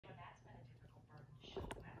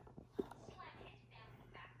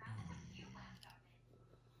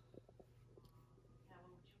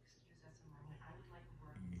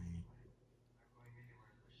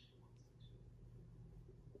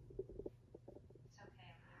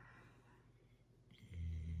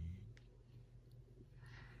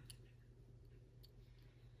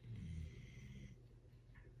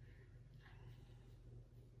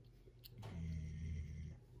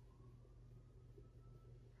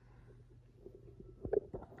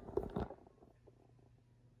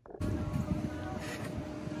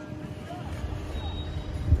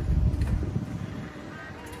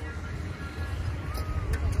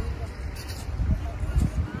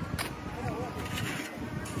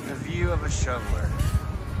view of a shoveler.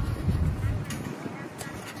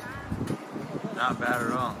 Not bad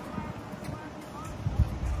at all.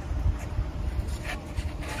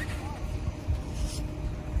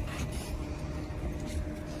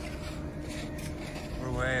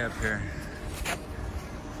 We're way up here.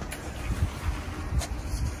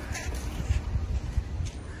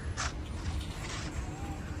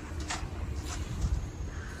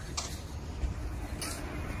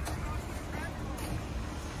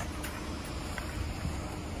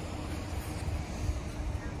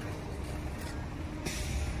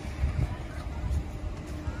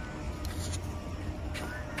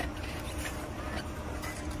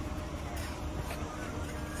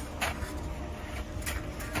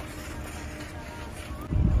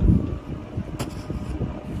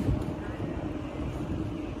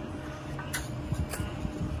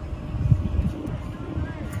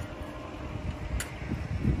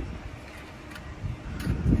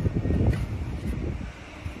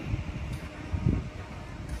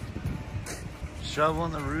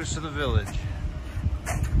 Shoveling the roofs of the village.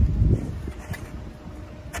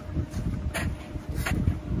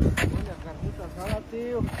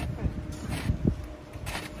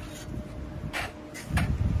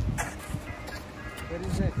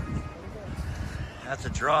 That's a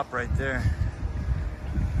drop right there.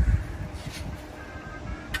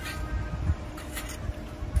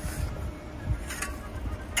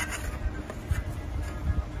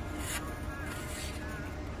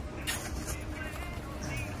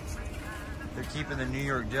 They're keeping the New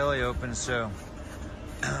York Deli open, so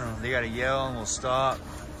they gotta yell and we'll stop.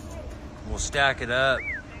 We'll stack it up.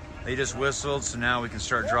 They just whistled, so now we can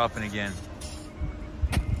start dropping again.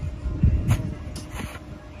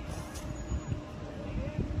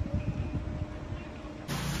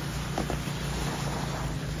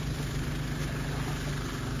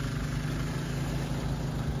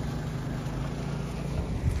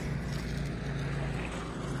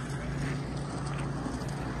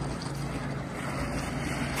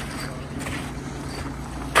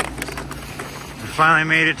 Finally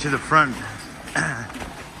made it to the front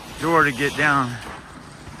door to get down.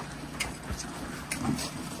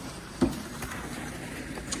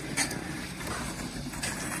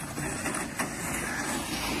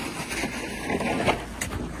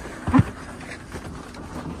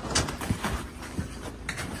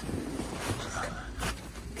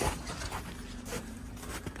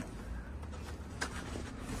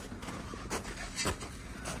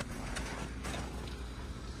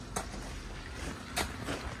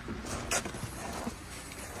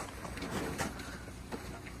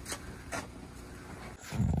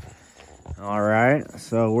 All right,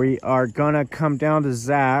 so we are gonna come down to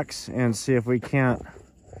Zach's and see if we can't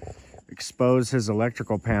expose his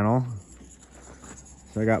electrical panel.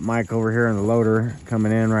 So I got Mike over here in the loader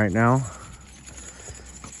coming in right now.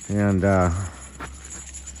 And we're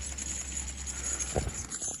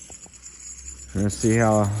gonna see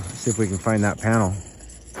if we can find that panel.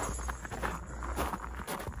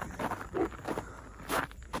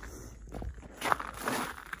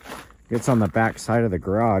 It's on the back side of the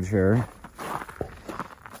garage here.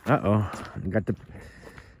 Uh-oh, got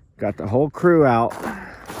the whole crew out.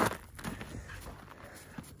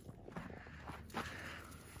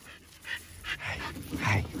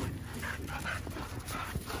 Hi.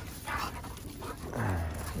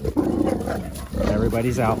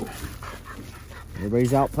 Everybody's out.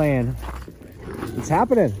 Everybody's out playing. What's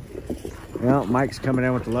happening? Well, Mike's coming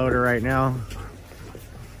in with the loader right now.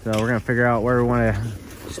 So we're gonna figure out where we want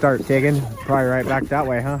to start digging. Probably right back that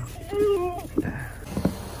way, huh?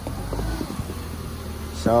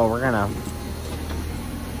 So we're gonna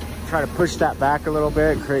try to push that back a little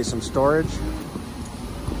bit, create some storage.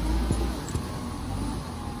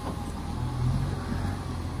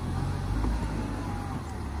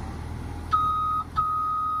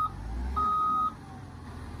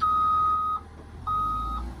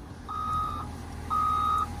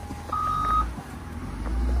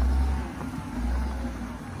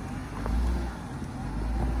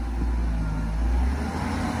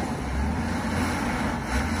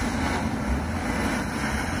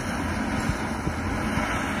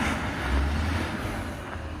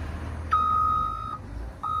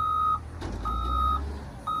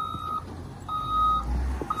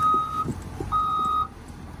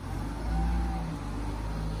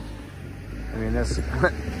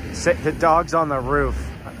 The dog's on the roof.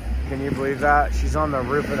 Can you believe that? She's on the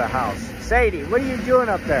roof of the house. Sadie, what are you doing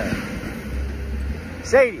up there?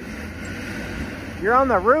 Sadie, you're on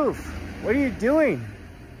the roof. What are you doing?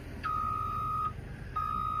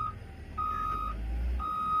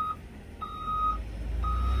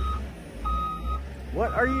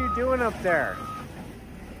 What are you doing up there?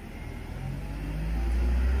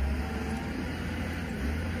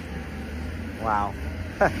 Wow.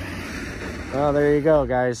 Well, there you go,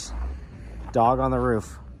 guys. Dog on the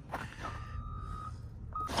roof.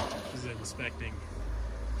 He's inspecting.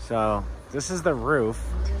 So this is the roof,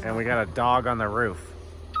 and we got a dog on the roof.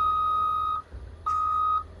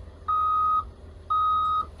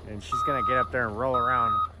 And she's gonna get up there and roll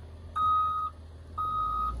around.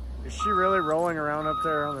 Is she really rolling around up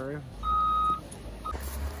there on the roof?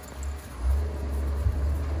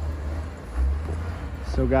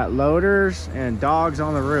 So got loaders and dogs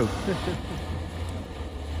on the roof.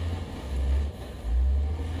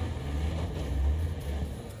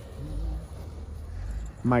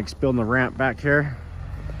 Mike's building the ramp back here.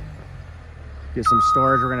 Get some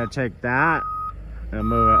storage. We're gonna take that and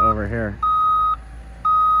move it over here.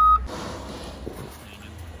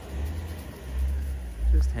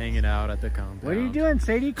 Just hanging out at the compound. What are you doing,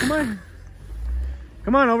 Sadie? Come on.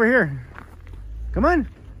 Come on over here. Come on.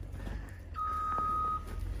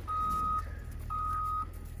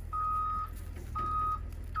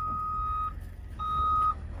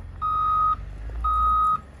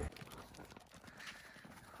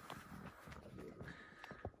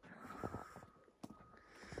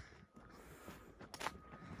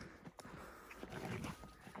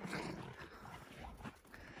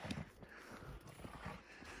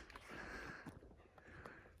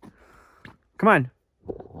 Come on.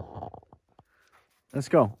 Let's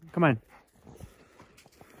go. Come on.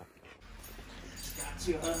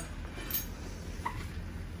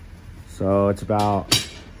 So it's about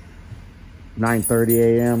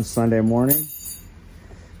 9:30 a.m. Sunday morning.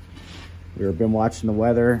 We've been watching the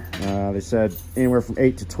weather. They said anywhere from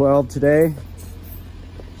 8 to 12 today.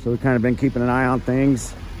 So we've kind of been keeping an eye on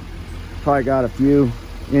things. Probably got a few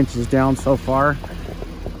inches down so far.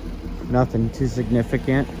 Nothing too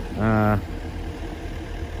significant.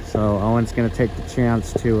 So Owen's gonna take the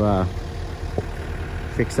chance to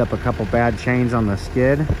fix up a couple bad chains on the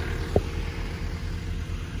skid.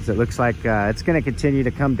 Because it looks like it's gonna continue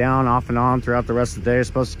to come down off and on throughout the rest of the day. It's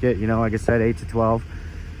supposed to get, you know, like I said, 8 to 12.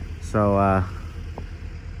 So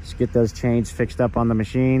just get those chains fixed up on the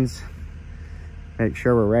machines. Make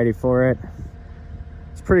sure we're ready for it.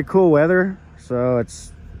 It's pretty cool weather. So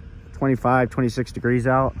it's 25, 26 degrees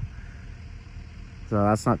out. So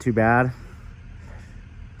that's not too bad.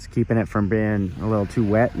 It's keeping it from being a little too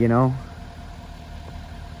wet, you know.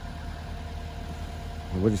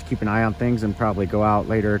 We'll just keep an eye on things and probably go out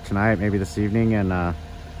later tonight, maybe this evening, and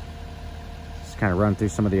just kind of run through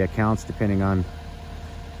some of the accounts depending on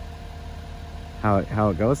how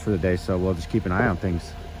it goes for the day. So we'll just keep an eye on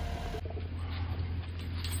things.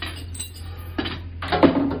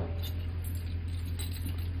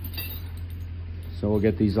 So we'll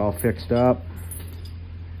get these all fixed up.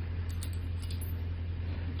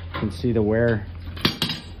 You can see the wear.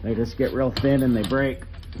 They just get real thin and they break.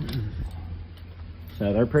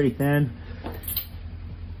 So they're pretty thin.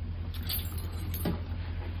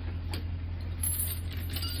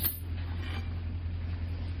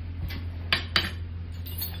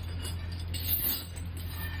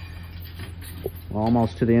 We're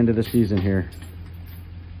almost to the end of the season here.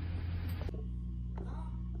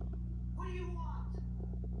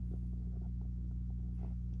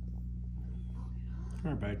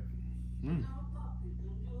 All right, bud.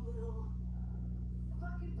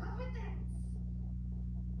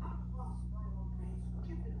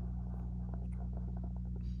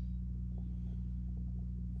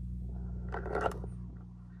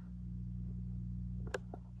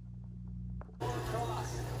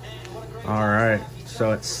 All right,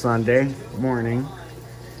 so it's Sunday morning,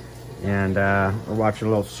 and we're watching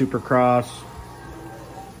a little Supercross.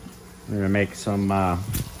 We're gonna make some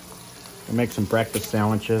breakfast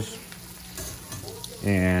sandwiches,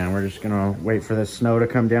 and we're just gonna wait for this snow to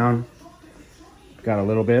come down. Got a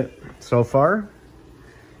little bit so far.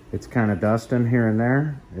 It's kind of dusting here and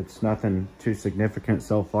there. It's nothing too significant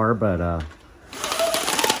so far, but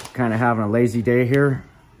kind of having a lazy day here.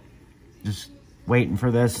 Just waiting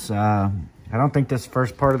for this. I don't think this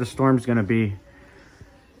first part of the storm is going to be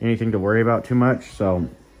anything to worry about too much. So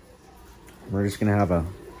we're just going to have a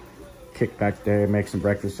kickback day, make some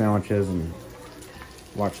breakfast sandwiches and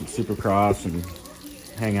watch some Supercross and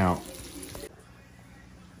hang out.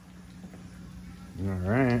 All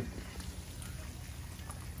right.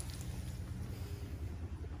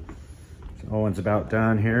 So Owen's about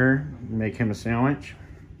done here. Make him a sandwich.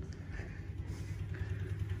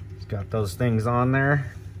 Got those things on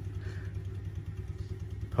there.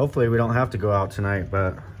 Hopefully we don't have to go out tonight,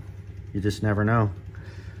 but you just never know.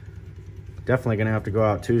 Definitely gonna have to go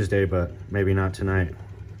out Tuesday, but maybe not tonight.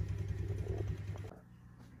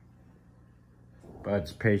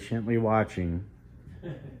 Bud's patiently watching.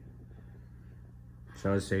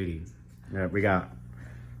 So is Sadie. We got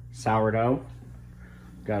sourdough.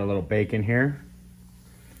 Got a little bacon here.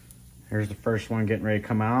 Here's the first one getting ready to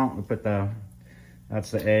come out. We put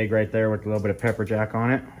that's the egg right there with a little bit of pepper jack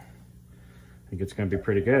on it. I think it's gonna be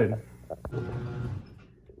pretty good.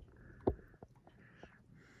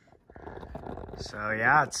 So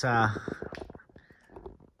yeah, it's now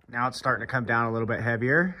it's starting to come down a little bit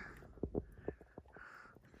heavier.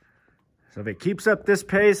 So if it keeps up this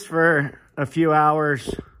pace for a few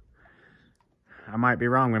hours, I might be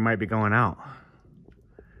wrong. We might be going out.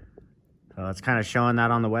 So it's kind of showing that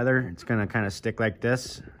on the weather. It's going to kind of stick like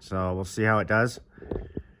this. So we'll see how it does.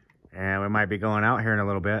 And we might be going out here in a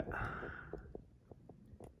little bit.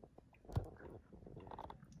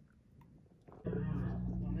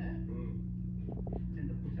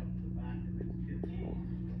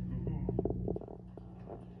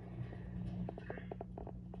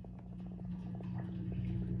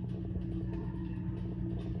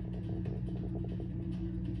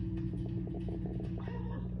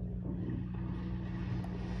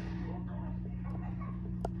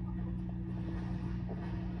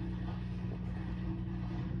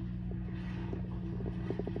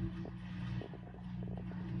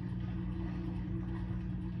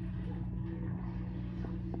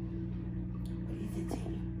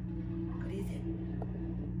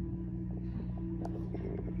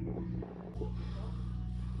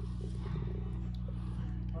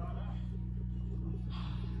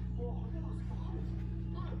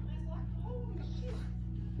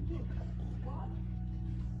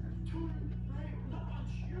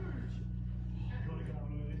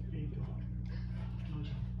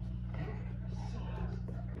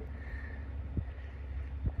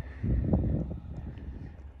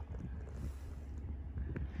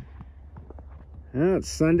 Yeah, it's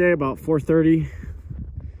Sunday, about 4:30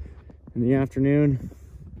 in the afternoon.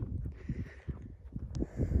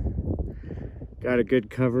 Got a good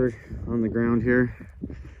cover on the ground here.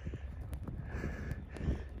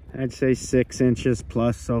 I'd say 6 inches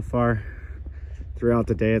plus so far throughout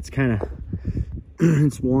the day. It's kind of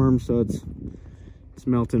it's warm, so it's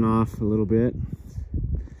melting off a little bit.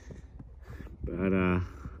 But I'm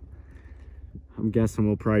guessing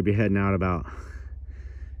we'll probably be heading out about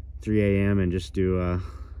 3 a.m. and just do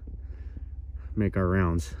make our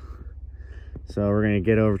rounds. So we're gonna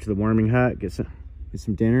get over to the warming hut, get some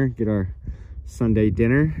dinner, get our Sunday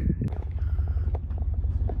dinner.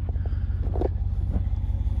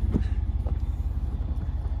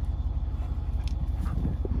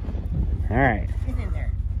 All right. Get in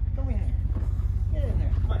there. Go in there. Get in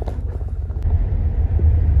there. Come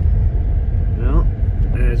on.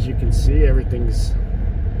 Well, as you can see, everything's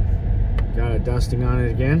got a dusting on it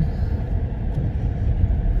again.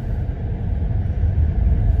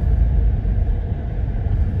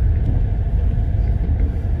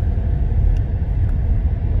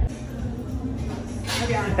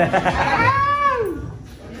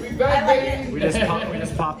 We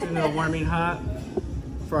just popped into the warming hut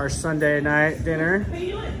for our Sunday night dinner.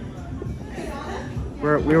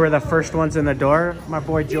 We were the first ones in the door. My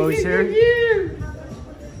boy Joey's here.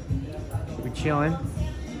 We chilling.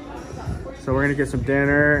 So we're gonna get some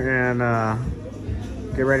dinner and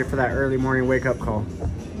get ready for that early morning wake up call.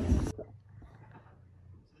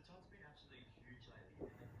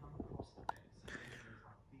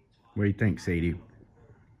 What do you think, Sadie?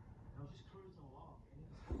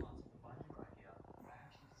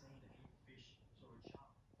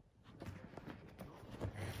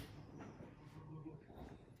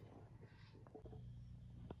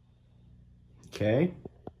 Okay,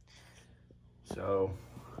 so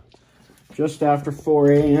just after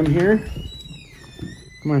 4 a.m. here.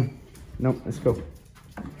 Come on, nope, let's go.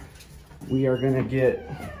 We are gonna get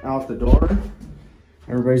out the door.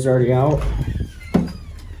 Everybody's already out.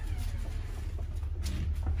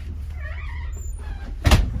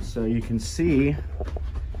 So you can see,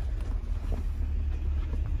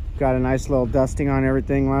 got a nice little dusting on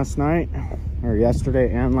everything last night, or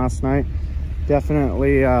yesterday and last night.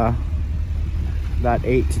 Definitely that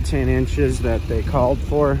 8 to 10 inches that they called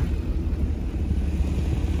for.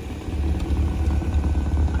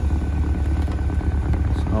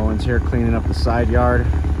 So Owen's here cleaning up the side yard.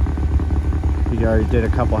 He already did a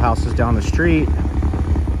couple houses down the street.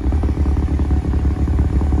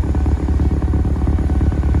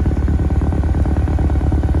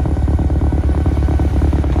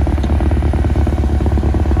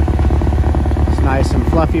 It's nice and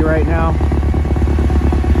fluffy right now.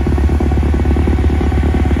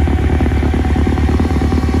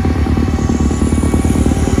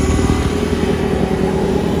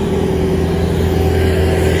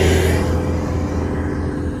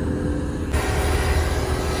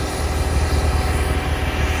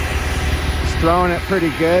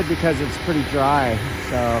 pretty good because it's pretty dry.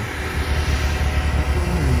 So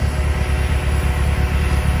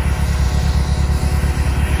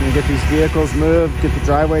gonna get these vehicles moved, get the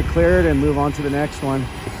driveway cleared, and move on to the next one.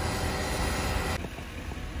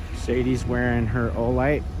 Sadie's wearing her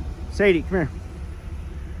Olight. Sadie, come here.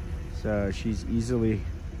 So she's easily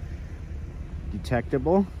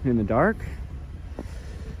detectable in the dark.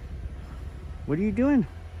 What are you doing?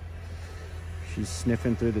 She's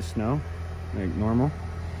sniffing through the snow like normal.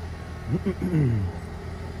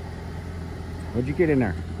 What'd you get in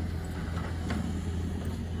there?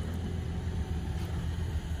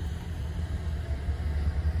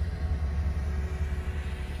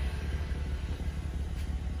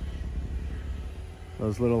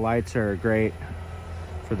 Those little lights are great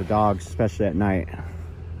for the dogs, especially at night.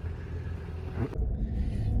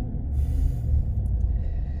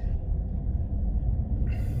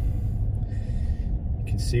 You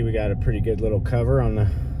can see we got a pretty good little cover on the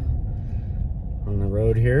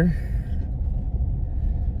road here.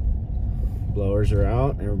 Blowers are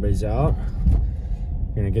out, everybody's out.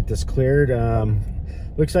 Gonna get this cleared.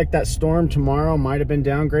 Looks like that storm tomorrow might have been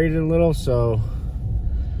downgraded a little, so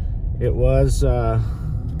it was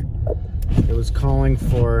calling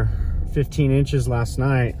for 15 inches last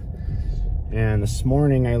night, and this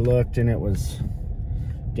morning I looked and it was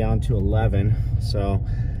down to 11. So,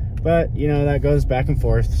 but you know, that goes back and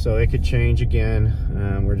forth, so it could change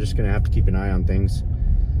again. We're just gonna have to keep an eye on things.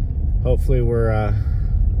 Hopefully we're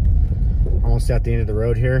almost at the end of the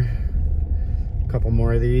road here. A couple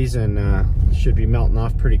more of these and should be melting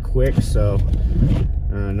off pretty quick, so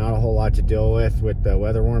not a whole lot to deal with the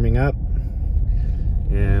weather warming up,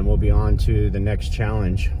 and we'll be on to the next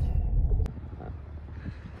challenge.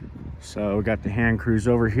 So we got the hand crews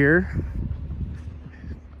over here.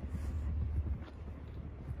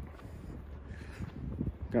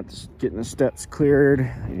 Got this, getting the steps cleared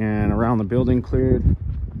and around the building cleared,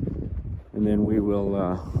 and then we will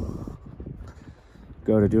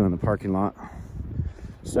go to doing the parking lot.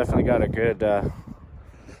 It's definitely got a good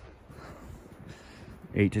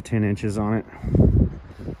 8 to 10 inches on it.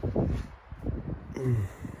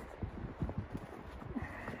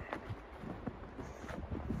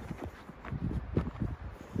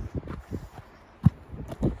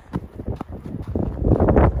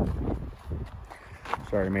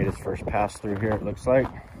 It's already made its first pass through here, it looks like.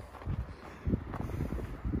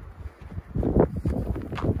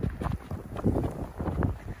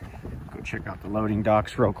 Go check out the loading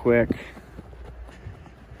docks real quick.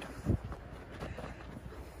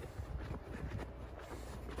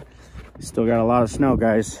 Still got a lot of snow,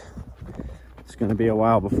 guys. It's gonna be a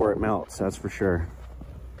while before it melts, that's for sure.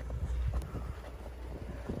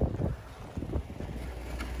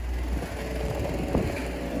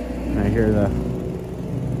 I hear the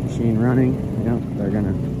machine running. Yep,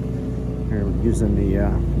 they're using the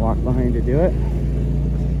walk behind to do it.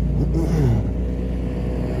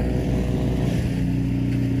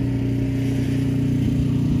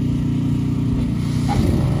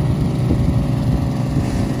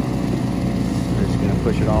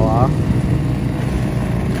 Push it all off.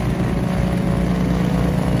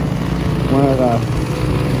 One of the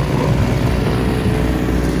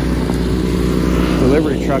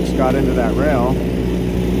delivery trucks got into that rail.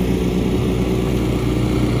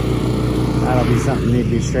 That'll be something that need to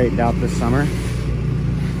be straightened out this summer.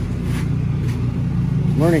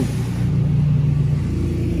 Morning.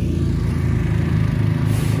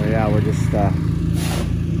 So yeah, we're just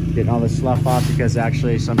getting all the slough off, because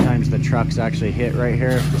actually sometimes the trucks actually hit right here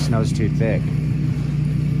if the snow's too thick.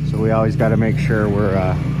 So we always got to make sure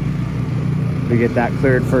we get that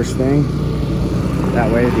cleared first thing.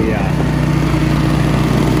 That way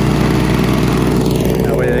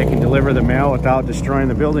they can deliver the mail without destroying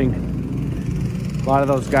the building. A lot of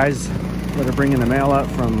those guys that are bringing the mail up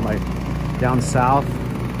from like down south,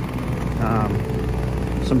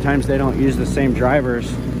 sometimes they don't use the same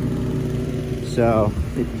drivers. So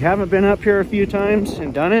if you haven't been up here a few times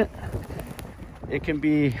and done it, it can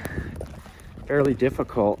be fairly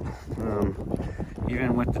difficult.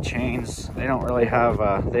 Even with the chains, they don't really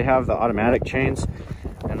have, they have the automatic chains,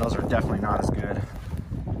 and those are definitely not as good.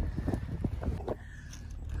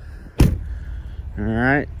 All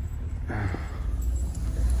right.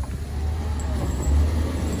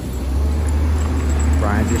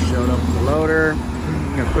 Brian just showed up with the loader.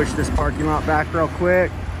 I'm gonna push this parking lot back real quick.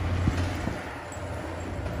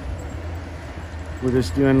 We're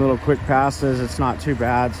just doing little quick passes. It's not too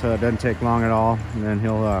bad, so it doesn't take long at all. And then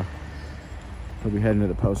he'll be heading to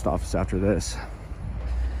the post office after this.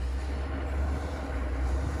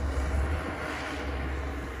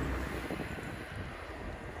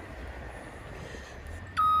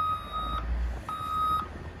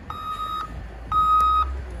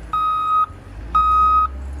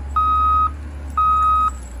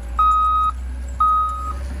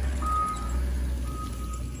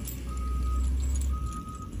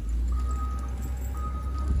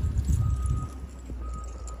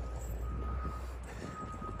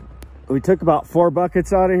 We took about 4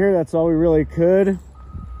 buckets out of here. That's all we really could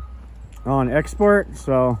on export.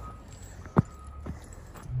 So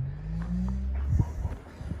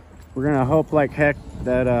we're gonna hope like heck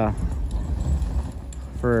that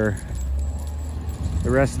for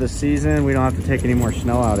the rest of the season we don't have to take any more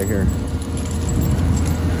snow out of here.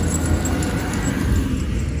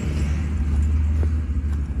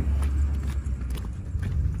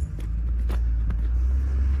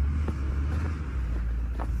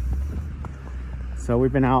 So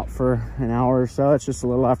we've been out for an hour or so. It's just a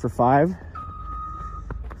little after 5.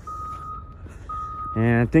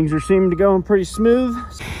 And things are seeming to go pretty smooth.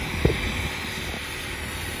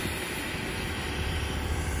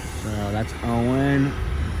 So that's Owen.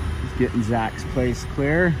 He's getting Zach's place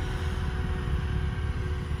clear.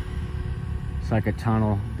 It's like a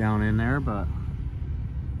tunnel down in there, but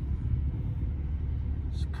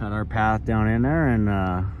just cut our path down in there and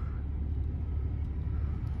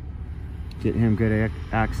get him good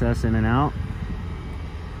access in and out.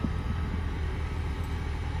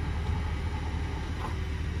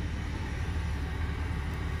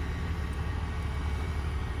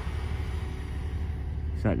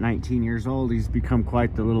 He's at 19 years old. He's become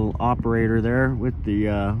quite the little operator there with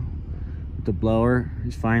the blower.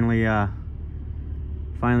 He's finally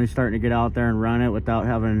starting to get out there and run it without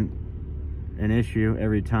having an issue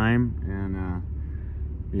every time.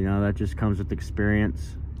 And you know, that just comes with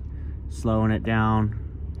experience. Slowing it down,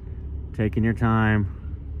 taking your time,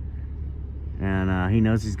 and he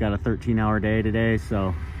knows he's got a 13-hour day today,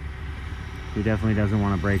 so he definitely doesn't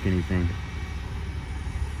want to break anything.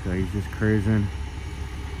 So he's just cruising,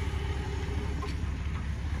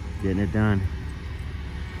 getting it done.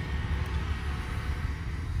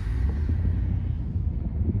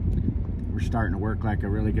 We're starting to work like a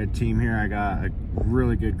really good team here. I got a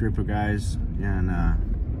really good group of guys, and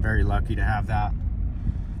very lucky to have that.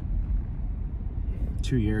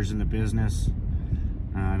 2 years in the business.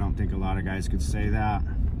 I don't think a lot of guys could say that.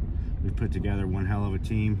 We've put together one hell of a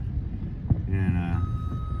team, and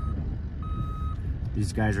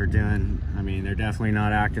these guys are doing, I mean, they're definitely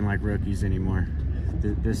not acting like rookies anymore.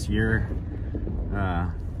 This year,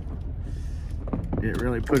 it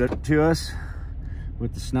really put it to us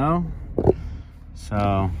with the snow.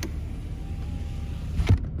 So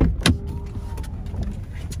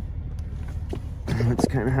that's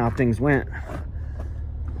kind of how things went.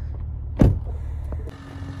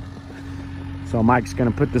 So Mike's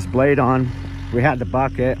gonna put this blade on. We had the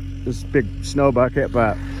bucket, this big snow bucket,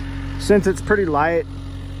 but since it's pretty light,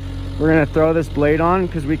 we're gonna throw this blade on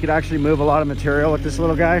because we could actually move a lot of material with this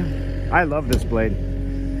little guy. I love this blade.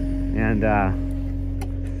 And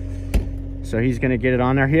so he's gonna get it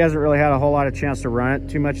on there. He hasn't really had a whole lot of chance to run it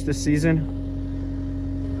too much this season.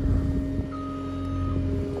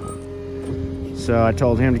 So I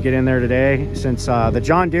told him to get in there today. Since the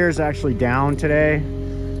John Deere is actually down today,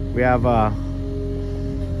 we have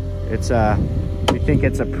we think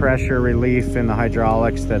it's a pressure relief in the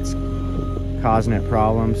hydraulics that's causing it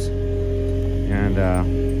problems. And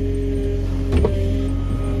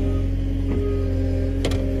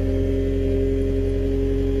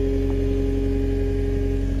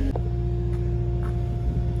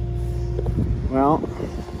well,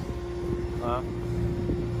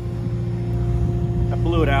 I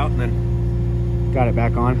blew it out and then got it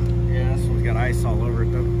back on. Yeah, this one's got ice all over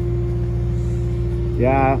it though.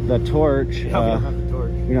 Yeah, the torch. We don't have the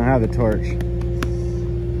torch. We don't have the torch.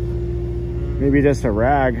 Maybe just a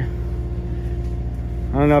rag.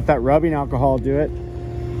 I don't know if that rubbing alcohol will do it.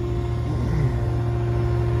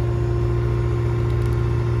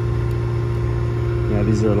 Yeah,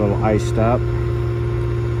 these are a little iced up.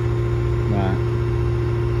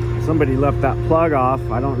 Somebody left that plug off.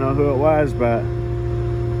 I don't know who it was, but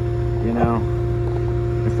you know,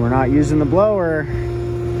 if we're not using the blower,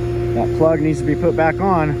 that plug needs to be put back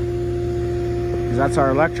on, because that's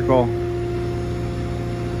our electrical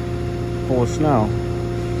full of snow.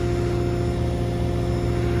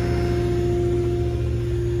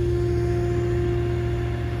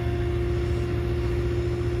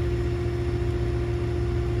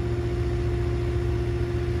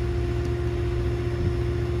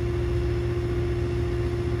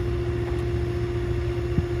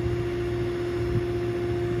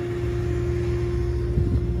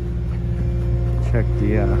 Check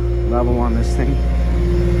the level on this thing.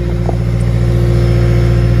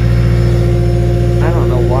 I don't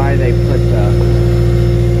know why they put the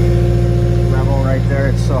level right there.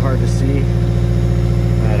 It's so hard to see.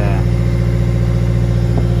 But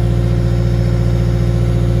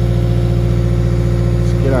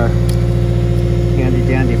let's get our handy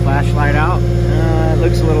dandy flashlight out. It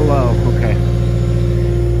looks a little low. Okay.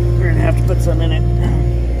 We're gonna put some in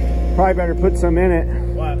it. Probably better put some in it.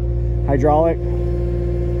 What? Hydraulic.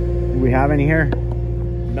 Do we have any here?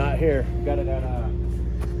 Not here. Got it at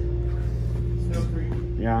Snow Creek.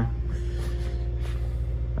 Yeah.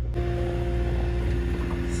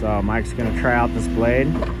 So Mike's gonna try out this blade.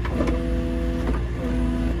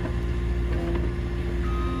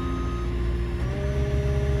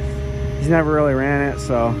 He's never really ran it,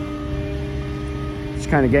 so just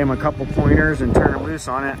kind of gave him a couple pointers and turn him loose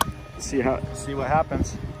on it. See what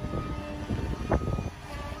happens.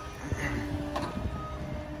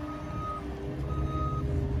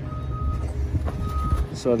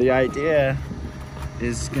 So the idea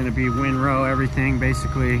is going to be windrow everything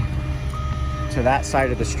basically to that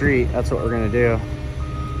side of the street. That's what we're going to do.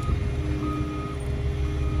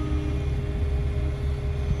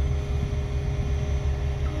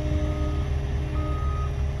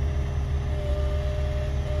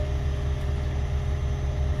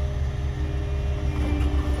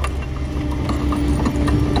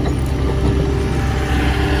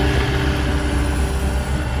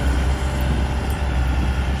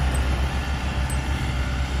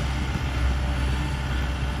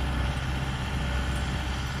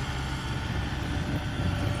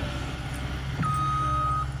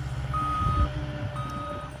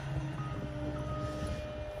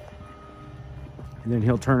 And then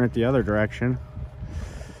he'll turn it the other direction.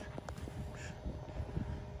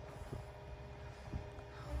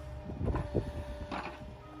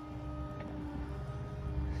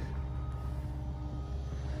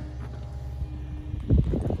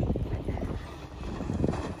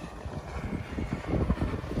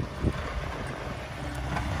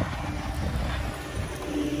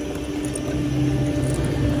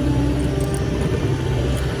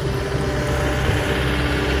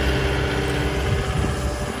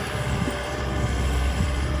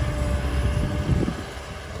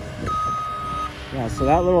 Yeah, so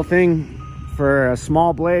that little thing for a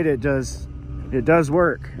small blade, it does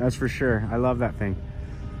work, that's for sure. I love that thing.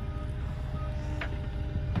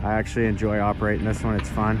 I actually enjoy operating this one, it's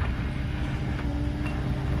fun.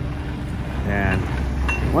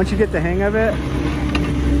 And once you get the hang of it,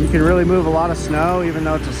 you can really move a lot of snow. Even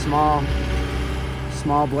though it's a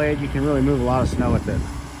small blade, you can really move a lot of snow with it.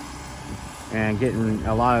 And getting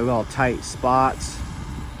a lot of little tight spots.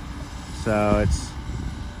 So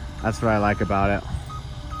that's what I like about it.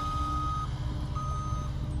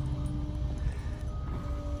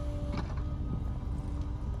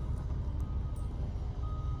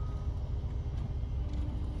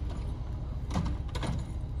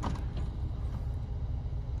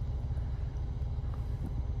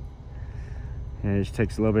 And it just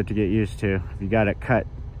takes a little bit to get used to. If you got it cut,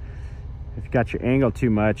 if you got your angle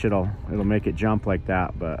too much, it'll make it jump like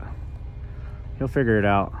that, but you'll figure it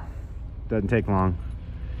out. Doesn't take long.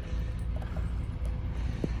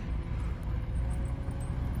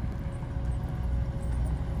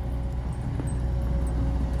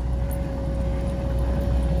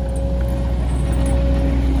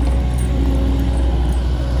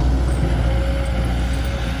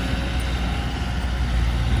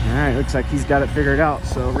 Looks like he's got it figured out,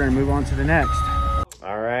 so we're gonna move on to the next.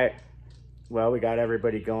 All right, well, we got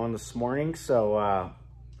everybody going this morning, so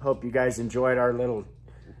hope you guys enjoyed our little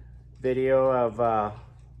video of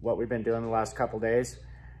what we've been doing the last couple days.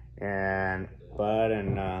 And Bud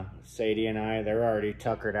and Sadie and I, they're already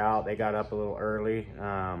tuckered out. They got up a little early,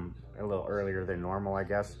 a little earlier than normal, I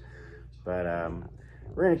guess, but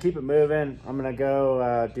we're gonna keep it moving. I'm gonna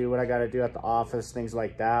go do what I gotta do at the office, things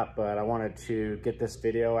like that. But I wanted to get this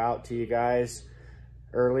video out to you guys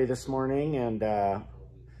early this morning, and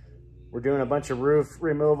we're doing a bunch of roof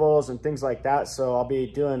removals and things like that. So I'll be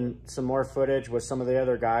doing some more footage with some of the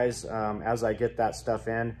other guys as I get that stuff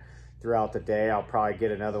in throughout the day. I'll probably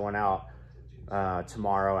get another one out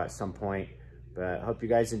tomorrow at some point. But I hope you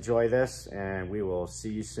guys enjoy this, and we will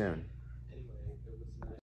see you soon.